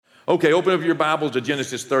Okay, open up your Bibles to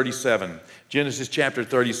Genesis 37. Genesis chapter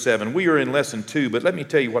 37. We are in lesson 2, but let me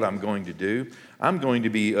tell you what I'm going to do. I'm going to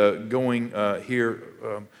be here.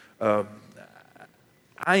 I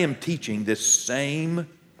am teaching these same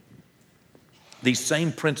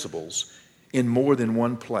principles in more than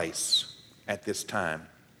one place at this time.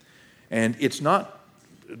 And it's not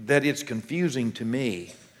that it's confusing to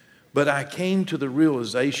me, but I came to the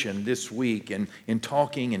realization this week and in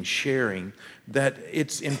talking and sharing that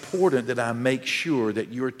it's important that I make sure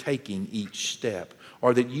that you're taking each step,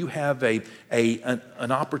 or that you have an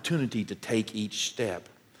opportunity to take each step.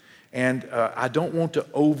 And I don't want to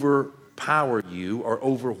overpower you or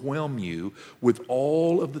overwhelm you with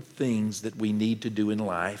all of the things that we need to do in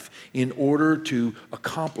life in order to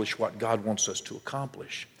accomplish what God wants us to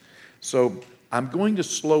accomplish. So I'm going to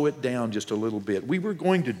slow it down just a little bit. We were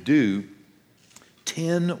going to do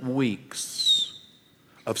 10 weeks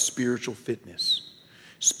of spiritual fitness.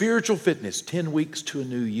 Spiritual fitness, 10 weeks to a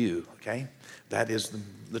new you, okay? That is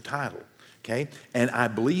the title, okay? And I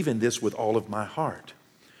believe in this with all of my heart.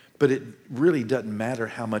 But it really doesn't matter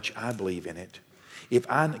how much I believe in it if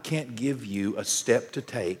I can't give you a step to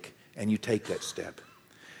take and you take that step.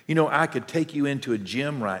 You know, I could take you into a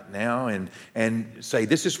gym right now and say,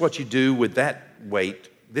 this is what you do with that weight.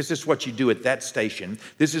 This is what you do at that station.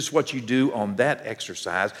 This is what you do on that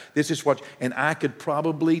exercise. And I could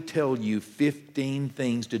probably tell you 15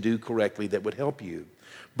 things to do correctly that would help you.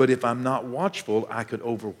 But if I'm not watchful, I could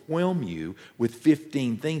overwhelm you with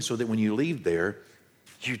 15 things so that when you leave there,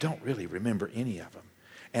 you don't really remember any of them.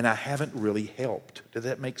 And I haven't really helped. Does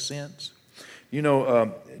that make sense? You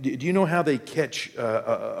know, do you know how they catch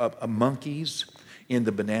monkeys in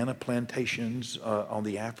the banana plantations on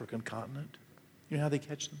the African continent? You know how they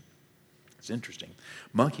catch them? It's interesting.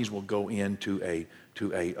 Monkeys will go into a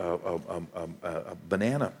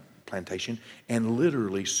banana plantation and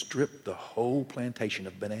literally strip the whole plantation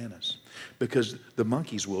of bananas, because the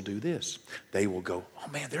monkeys will do this. They will go, oh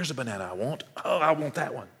man, there's a banana I want. Oh, I want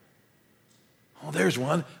that one. Oh, there's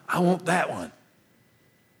one. I want that one.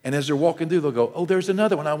 And as they're walking through, they'll go, oh, there's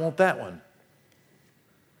another one. I want that one.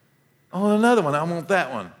 Oh, another one. I want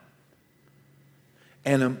that one.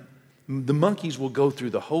 And the monkeys will go through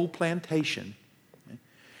the whole plantation,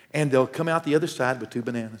 and they'll come out the other side with 2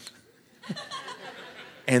 bananas.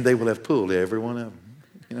 And they will have pulled every one of them,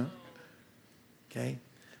 you know. Okay?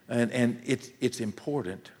 And it's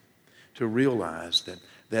important to realize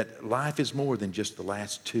that life is more than just the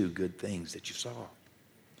last 2 good things that you saw.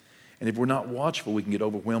 And if we're not watchful, we can get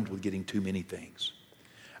overwhelmed with getting too many things.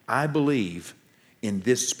 I believe in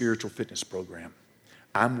this spiritual fitness program.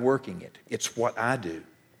 I'm working it. It's what I do,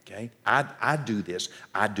 okay? I do this.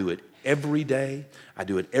 I do it every day. I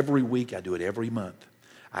do it every week. I do it every month.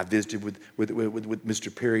 I visited with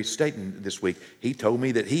Mr. Perry Staten this week. He told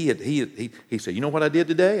me that he said, you know what I did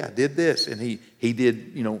today? I did this. And he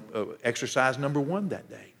did, exercise number 1 that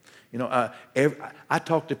day. You know, I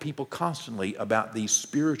talk to people constantly about these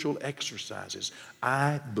spiritual exercises.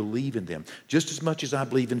 I believe in them just as much as I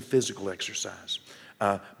believe in physical exercise.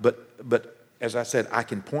 But as I said, I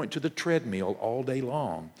can point to the treadmill all day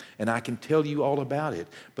long, and I can tell you all about it.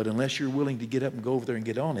 But unless you're willing to get up and go over there and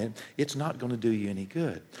get on it, it's not going to do you any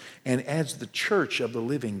good. And as the church of the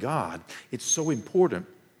living God, it's so important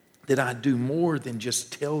that I do more than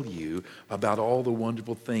just tell you about all the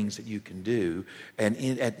wonderful things that you can do. And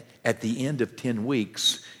at the end of 10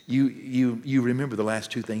 weeks, you remember the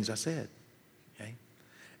last 2 things I said. Okay?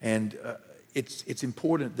 And it's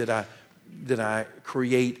important that I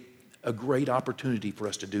create a great opportunity for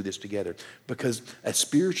us to do this together, because a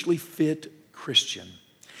spiritually fit Christian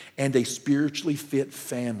and a spiritually fit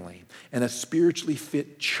family and a spiritually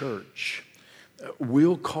fit church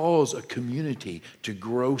will cause a community to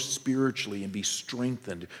grow spiritually and be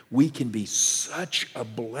strengthened. We can be such a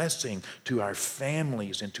blessing to our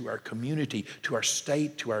families and to our community, to our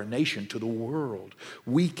state, to our nation, to the world.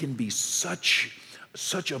 We can be such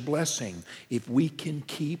a blessing if we can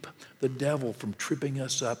keep the devil from tripping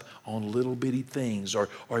us up on little bitty things, or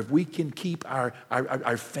if we can keep our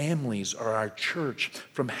families or our church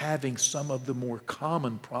from having some of the more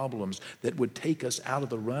common problems that would take us out of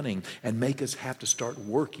the running and make us have to start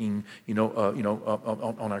working,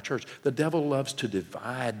 on our church. The devil loves to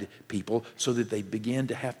divide people so that they begin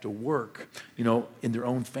to have to work, in their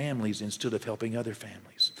own families instead of helping other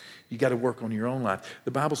families. You got to work on your own life.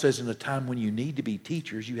 The Bible says in a time when you need to be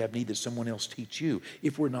teachers, you have need that someone else teach you.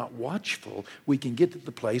 If we're not watchful, we can get to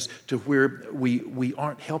the place to where we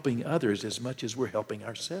aren't helping others as much as we're helping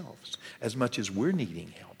ourselves, as much as we're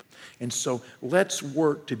needing help. And so let's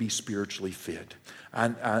work to be spiritually fit.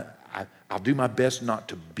 I'll do my best not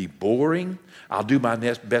to be boring. I'll do my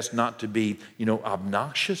best not to be,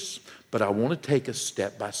 obnoxious, but I want to take us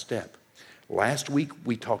step by step. Last week,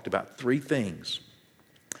 we talked about 3 things.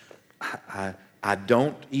 I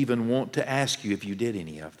don't even want to ask you if you did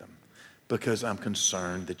any of them because I'm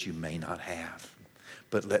concerned that you may not have.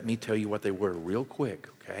 But let me tell you what they were real quick,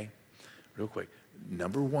 okay? Real quick.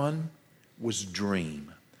 Number 1 was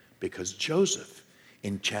dream, because Joseph,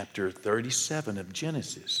 in chapter 37 of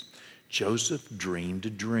Genesis, Joseph dreamed a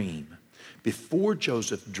dream. Before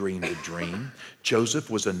Joseph dreamed a dream, Joseph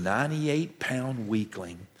was a 98-pound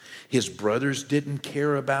weakling. His brothers didn't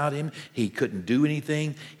care about him. He couldn't do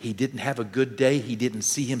anything. He didn't have a good day. He didn't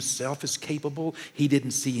see himself as capable. He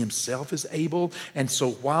didn't see himself as able. And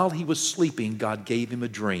so while he was sleeping, God gave him a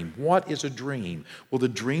dream. What is a dream? Well, the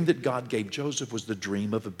dream that God gave Joseph was the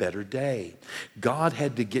dream of a better day. God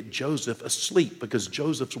had to get Joseph asleep because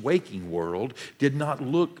Joseph's waking world did not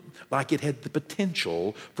look like it had the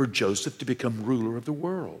potential for Joseph to become ruler of the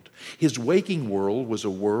world. His waking world was a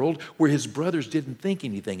world where his brothers didn't think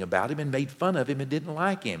anything about him and made fun of him and didn't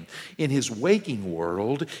like him. In his waking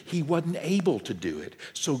world, he wasn't able to do it.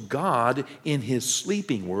 So God, in his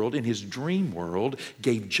sleeping world, in his dream world,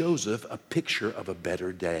 gave Joseph a picture of a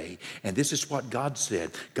better day. And this is what God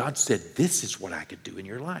said. God said, this is what I could do in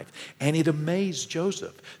your life. And it amazed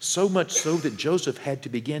Joseph, so much so that Joseph had to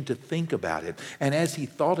begin to think about it. And as he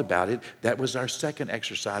thought about it, that was our second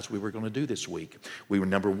exercise we were going to do this week.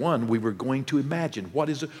 Number 1, we were going to imagine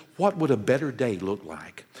what would a better day look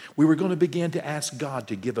like. We were going to begin to ask God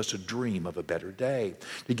to give us a dream of a better day,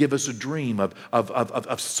 to give us a dream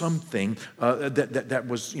of something that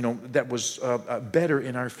was better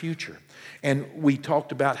in our future. And we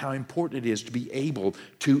talked about how important it is to be able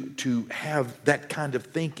to have that kind of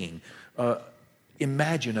thinking.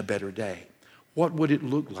 Imagine a better day. What would it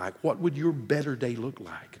look like? What would your better day look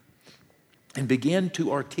like? And begin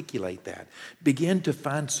to articulate that. Begin to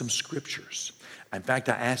find some scriptures. In fact,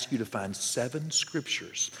 I ask you to find 7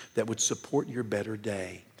 scriptures that would support your better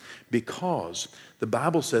day. Because the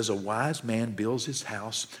Bible says a wise man builds his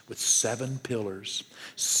house with 7 pillars.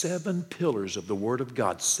 7 pillars of the Word of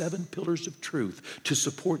God. 7 pillars of truth to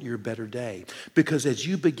support your better day. Because as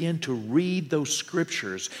you begin to read those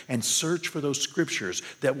scriptures and search for those scriptures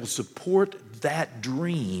that will support that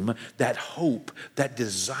dream, that hope, that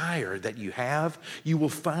desire that you have, you will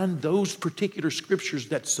find those particular scriptures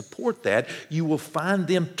that support that. You will find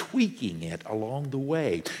them tweaking it along the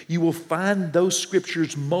way. You will find those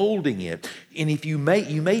scriptures molding it. And if you may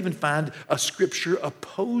even find a scripture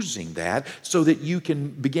opposing that so that you can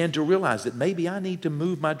begin to realize that maybe I need to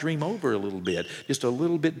move my dream over a little bit, just a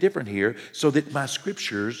little bit different here, so that my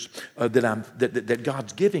scriptures that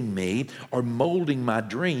God's giving me are molding my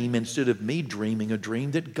dream instead of me dreaming a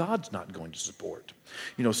dream that God's not going to support.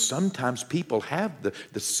 Sometimes people have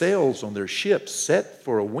the sails on their ships set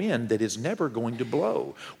for a wind that is never going to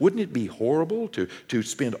blow. Wouldn't it be horrible to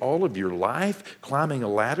spend all of your life climbing a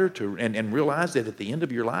ladder and realize that at the end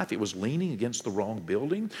of your life it was leaning against the wrong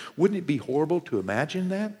building? Wouldn't it be horrible to imagine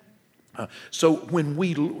that? So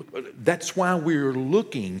that's why we're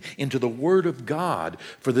looking into the Word of God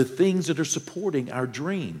for the things that are supporting our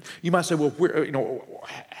dream. You might say, well,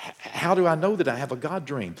 how do I know that I have a God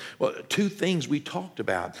dream? Well, 2 things we talked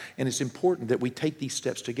about, and it's important that we take these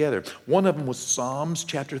steps together. One of them was Psalms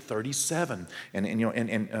chapter 37,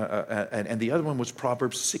 and the other one was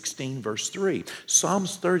Proverbs 16, verse 3.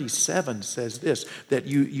 Psalms 37 says this, that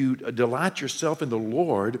you delight yourself in the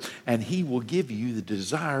Lord, and He will give you the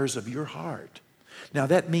desires of your heart. Now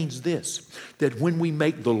that means this, that when we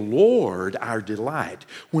make the Lord our delight,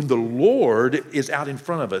 when the Lord is out in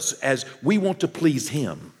front of us as we want to please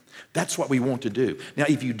Him, that's what we want to do. Now,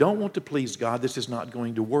 if you don't want to please God, this is not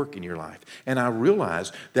going to work in your life. And I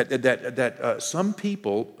realize that some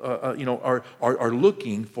people, are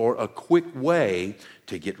looking for a quick way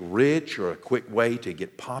to get rich, or a quick way to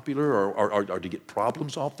get popular, or to get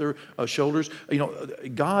problems off their shoulders.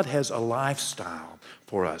 God has a lifestyle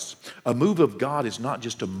for us. A move of God is not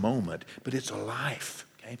just a moment, but it's a life.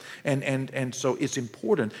 And so it's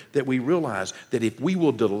important that we realize that if we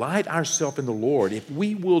will delight ourselves in the Lord, if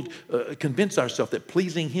we will convince ourselves that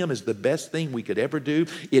pleasing Him is the best thing we could ever do,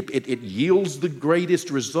 it yields the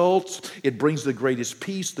greatest results, it brings the greatest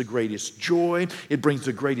peace, the greatest joy, it brings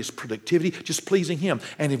the greatest productivity, just pleasing Him.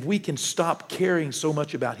 And if we can stop caring so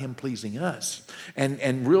much about Him pleasing us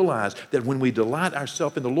and realize that when we delight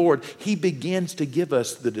ourselves in the Lord, He begins to give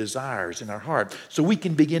us the desires in our heart, so we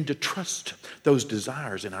can begin to trust those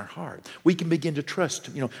desires desires in our heart. We can begin to trust.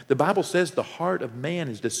 The Bible says the heart of man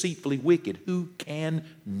is deceitfully wicked. Who can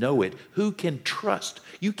know it? Who can trust?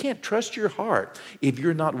 You can't trust your heart if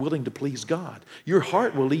you're not willing to please God. Your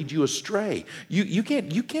heart will lead you astray. You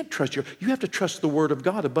can't trust you have to trust the Word of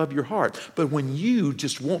God above your heart. But when you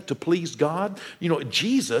just want to please God,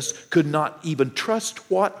 Jesus could not even trust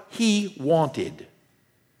what he wanted.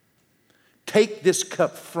 Take this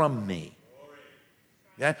cup from me.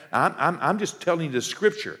 Yeah? I'm just telling you the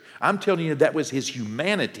scripture. I'm telling you that was his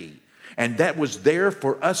humanity. And that was there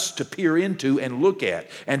for us to peer into and look at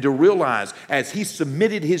and to realize as he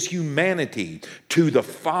submitted his humanity to the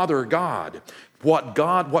Father God,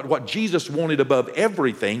 what Jesus wanted above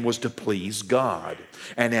everything was to please God.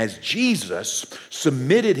 And as Jesus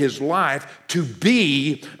submitted his life to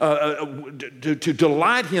be, to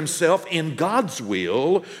delight himself in God's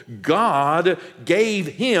will, God gave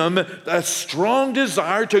him a strong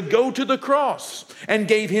desire to go to the cross and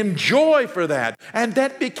gave him joy for that. And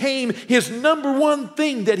that became his number one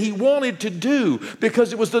thing that he wanted to do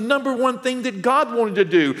because it was the number one thing that God wanted to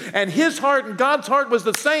do. And his heart and God's heart was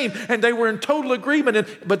the same, and they were in total agreement.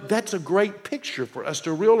 But that's a great picture for us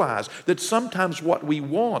to realize that sometimes what we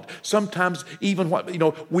want, sometimes even what,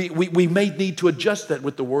 we may need to adjust that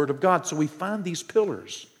with the Word of God. So we find these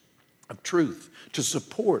pillars of truth to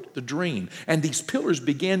support the dream. And these pillars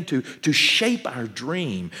begin to shape our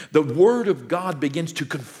dream. The Word of God begins to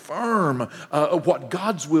confirm what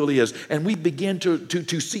God's will is. And we begin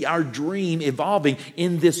to see our dream evolving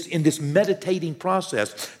in this meditating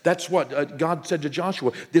process. That's what God said to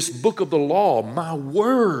Joshua. This book of the law, my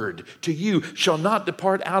word to you, shall not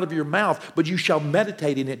depart out of your mouth, but you shall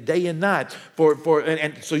meditate in it day and night,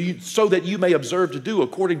 so that you may observe to do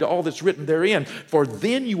according to all that's written therein. For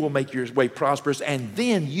then you will make your way prosperous, and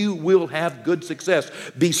then you will have good success.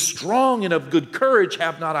 Be strong and of good courage,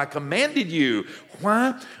 have not I commanded you?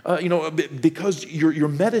 Why? Because you're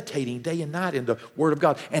meditating day and night in the Word of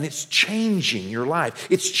God, and it's changing your life.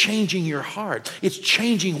 It's changing your heart. It's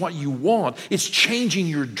changing what you want. It's changing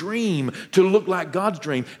your dream to look like God's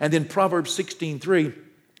dream. And then Proverbs 16:3.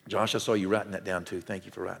 Josh, I saw you writing that down too. Thank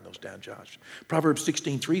you for writing those down, Josh. Proverbs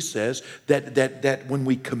 16:3 says that when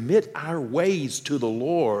we commit our ways to the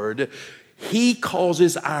Lord, He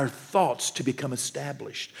causes our thoughts to become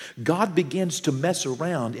established. God begins to mess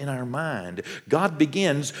around in our mind. God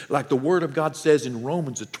begins, like the Word of God says in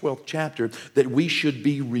Romans, the 12th chapter, that we should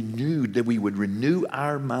be renewed, that we would renew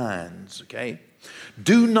our minds, okay?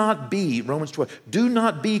 Romans 12, do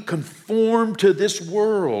not be conformed to this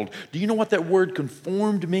world. Do you know what that word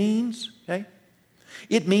conformed means? Okay?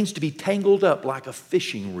 It means to be tangled up like a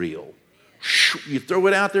fishing reel. You throw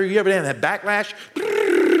it out there, you ever had that backlash?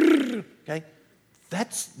 Okay?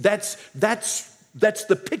 That's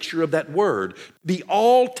the picture of that word. Be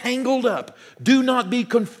all tangled up. Do not be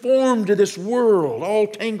conformed to this world, all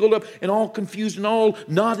tangled up and all confused and all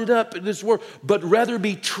knotted up in this world, but rather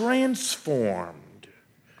be transformed,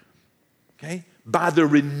 okay, by the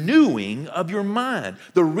renewing of your mind,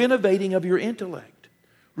 the renovating of your intellect,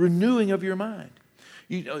 renewing of your mind.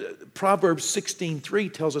 Proverbs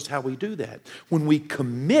 16:3 tells us how we do that. When we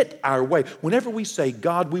commit our way, whenever we say,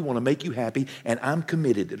 God, we want to make you happy, and I'm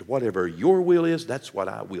committed that whatever your will is, that's what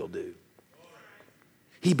I will do.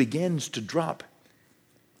 He begins to drop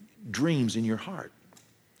dreams in your heart.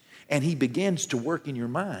 And He begins to work in your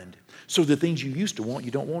mind. So the things you used to want,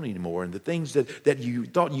 you don't want anymore. And the things that you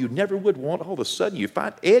thought you never would want, all of a sudden you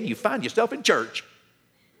find yourself in church.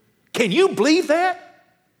 Can you believe that?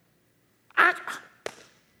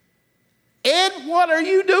 Ed, what are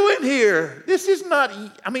you doing here? This has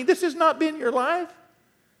not been your life.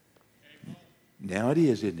 Now it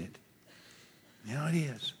is, isn't it? Now it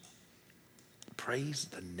is. Praise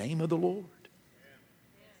the name of the Lord.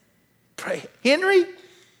 Pray. Henry,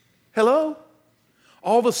 hello?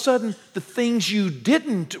 All of a sudden, the things you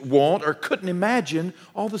didn't want or couldn't imagine,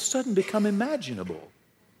 all of a sudden become imaginable.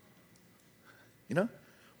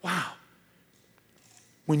 Wow.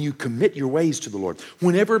 When you commit your ways to the Lord,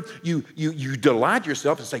 whenever you delight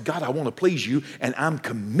yourself and say, God, I want to please you, and I'm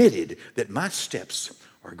committed that my steps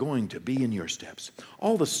are going to be in your steps.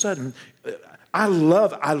 All of a sudden, I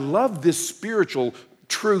love this spiritual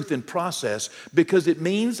truth and process, because it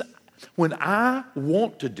means when I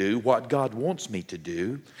want to do what God wants me to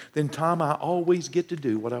do, then Tom, I always get to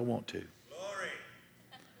do what I want to. Glory.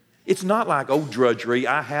 It's not like, drudgery,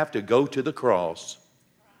 I have to go to the cross.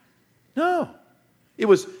 No. It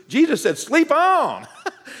was, Jesus said, sleep on.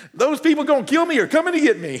 Those people going to kill me are coming to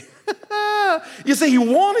get me. You see, He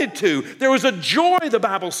wanted to. There was a joy, the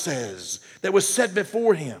Bible says, that was set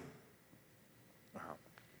before Him. Wow.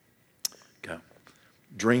 Okay.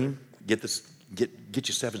 Dream, get Get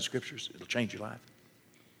you 7 scriptures. It'll change your life.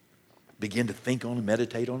 Begin to think on them,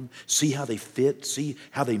 meditate on them, see how they fit, see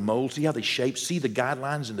how they mold, see how they shape, see the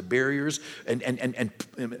guidelines and the barriers, and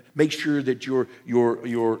make sure that your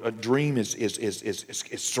dream is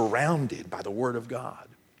surrounded by the Word of God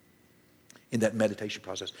in that meditation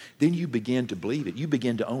process. Then you begin to believe it. You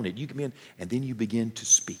begin to own it. And then you begin to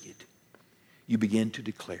speak it. You begin to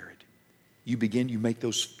declare it. You make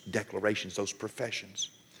those declarations, those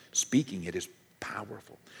professions. Speaking it is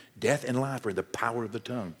powerful. Death and life are in the power of the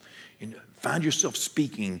tongue. And find yourself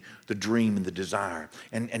speaking the dream and the desire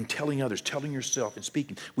and telling others, telling yourself and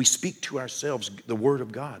speaking. We speak to ourselves the Word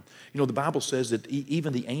of God. You know, the Bible says that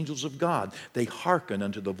even the angels of God, they hearken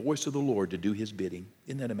unto the voice of the Lord to do His bidding.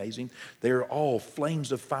 Isn't that amazing? They are all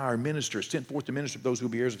flames of fire ministers, sent forth to minister to those who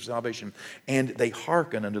be heirs of salvation. And they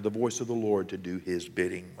hearken unto the voice of the Lord to do His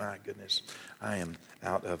bidding. My goodness, I am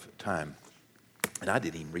out of time. And I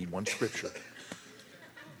didn't even read one scripture.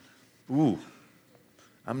 Ooh,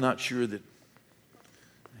 I'm not sure that,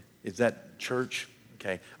 is that church?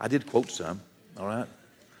 Okay, I did quote some, all right?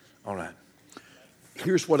 All right.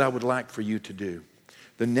 Here's what I would like for you to do.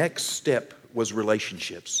 The next step was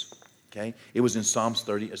relationships, okay? It was in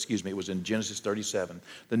it was in Genesis 37.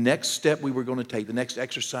 The next step we were going to take, the next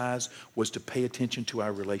exercise was to pay attention to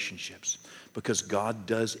our relationships because God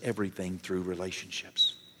does everything through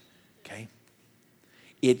relationships, okay?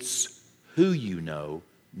 It's who you know,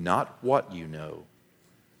 not what you know,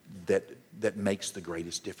 that makes the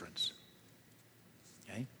greatest difference.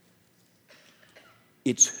 Okay?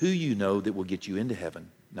 It's who you know that will get you into heaven,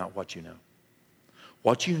 not what you know.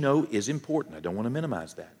 What you know is important. I don't want to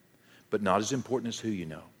minimize that, but not as important as who you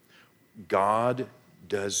know. God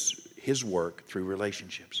does His work through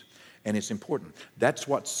relationships, and it's important. That's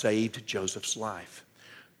what saved Joseph's life.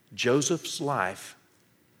 Joseph's life,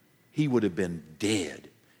 he would have been dead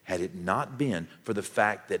had it not been for the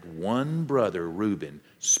fact that one brother, Reuben,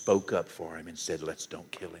 spoke up for him and said,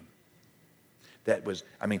 don't kill him.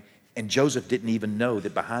 And Joseph didn't even know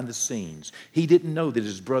that behind the scenes, he didn't know that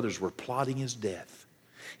his brothers were plotting his death.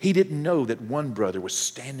 He didn't know that one brother was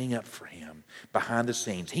standing up for him behind the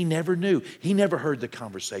scenes. He never knew. He never heard the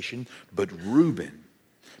conversation, but Reuben,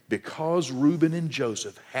 because Reuben and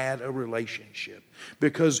Joseph had a relationship,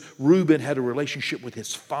 because Reuben had a relationship with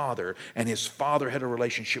his father, and his father had a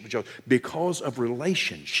relationship with Joseph, because of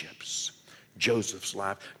relationships, Joseph's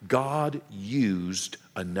life, God used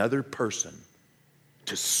another person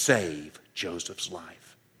to save Joseph's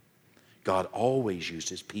life. God always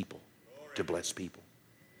uses people to bless people.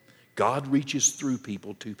 God reaches through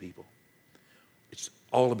people to people. It's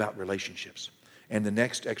all about relationships. And the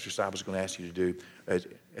next exercise I was going to ask you to do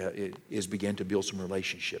is begin to build some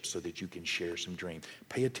relationships so that you can share some dreams.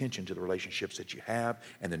 Pay attention to the relationships that you have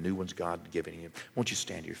and the new ones God has given you. Won't you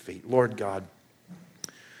stand to your feet? Lord God,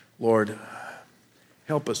 Lord,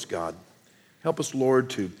 help us, God. Help us, Lord,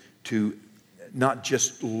 to not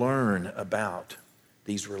just learn about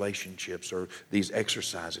these relationships or these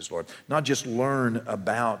exercises, Lord. Not just learn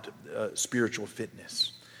about spiritual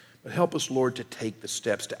fitness. But help us, Lord, to take the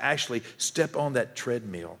steps, to actually step on that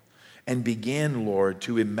treadmill and begin, Lord,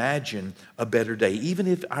 to imagine a better day. Even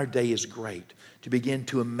if our day is great, to begin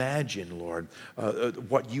to imagine, Lord,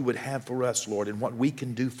 what you would have for us, Lord, and what we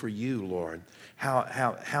can do for you, Lord.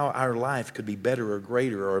 How our life could be better or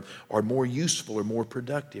greater or more useful or more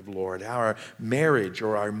productive, Lord. How our marriage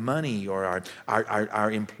or our money or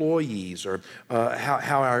our employees or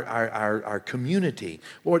how our community.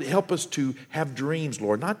 Lord, help us to have dreams,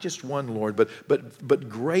 Lord. Not just one, Lord, but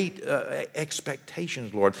great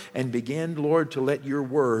expectations, Lord. And begin, Lord, to let your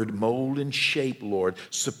word mold and shape, Lord.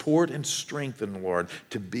 Support and strengthen, Lord.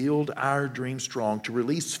 To build our dreams strong. To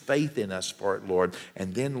release faith in us for it, Lord.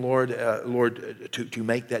 And then, Lord, to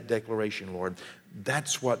make that declaration, Lord.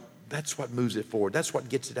 That's what moves it forward. That's what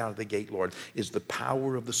gets it out of the gate, Lord, is the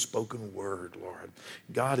power of the spoken word, Lord.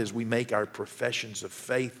 God, as we make our professions of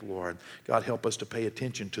faith, Lord, God, help us to pay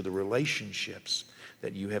attention to the relationships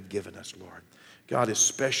that you have given us, Lord. God,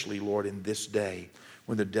 especially, Lord, in this day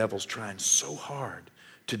when the devil's trying so hard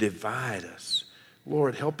to divide us,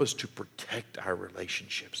 Lord, help us to protect our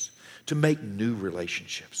relationships, to make new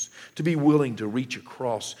relationships, to be willing to reach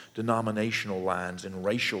across denominational lines and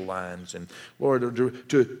racial lines, and Lord,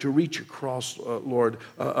 to reach across, Lord,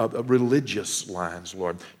 religious lines,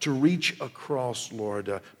 Lord, to reach across,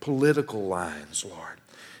 Lord, political lines, Lord.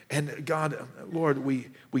 And God, Lord,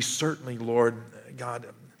 we certainly, Lord, God,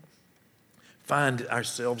 find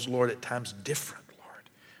ourselves, Lord, at times different, Lord,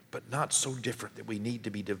 but not so different that we need to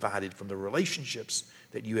be divided from the relationships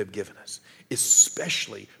that you have given us,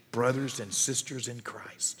 especially brothers and sisters in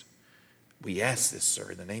Christ. We ask this,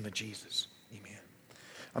 sir, in the name of Jesus. Amen.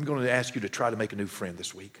 I'm going to ask you to try to make a new friend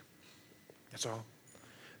this week. That's all.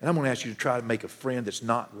 And I'm going to ask you to try to make a friend that's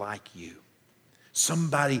not like you.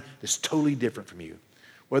 Somebody that's totally different from you.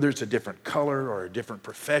 Whether it's a different color or a different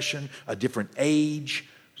profession, a different age,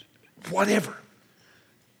 whatever.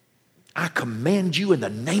 I command you in the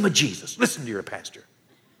name of Jesus. Listen to your pastor.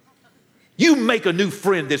 You make a new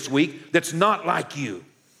friend this week that's not like you.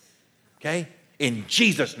 Okay? In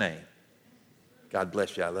Jesus' name. God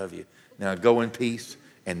bless you. I love you. Now go in peace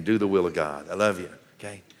and do the will of God. I love you.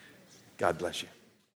 Okay? God bless you.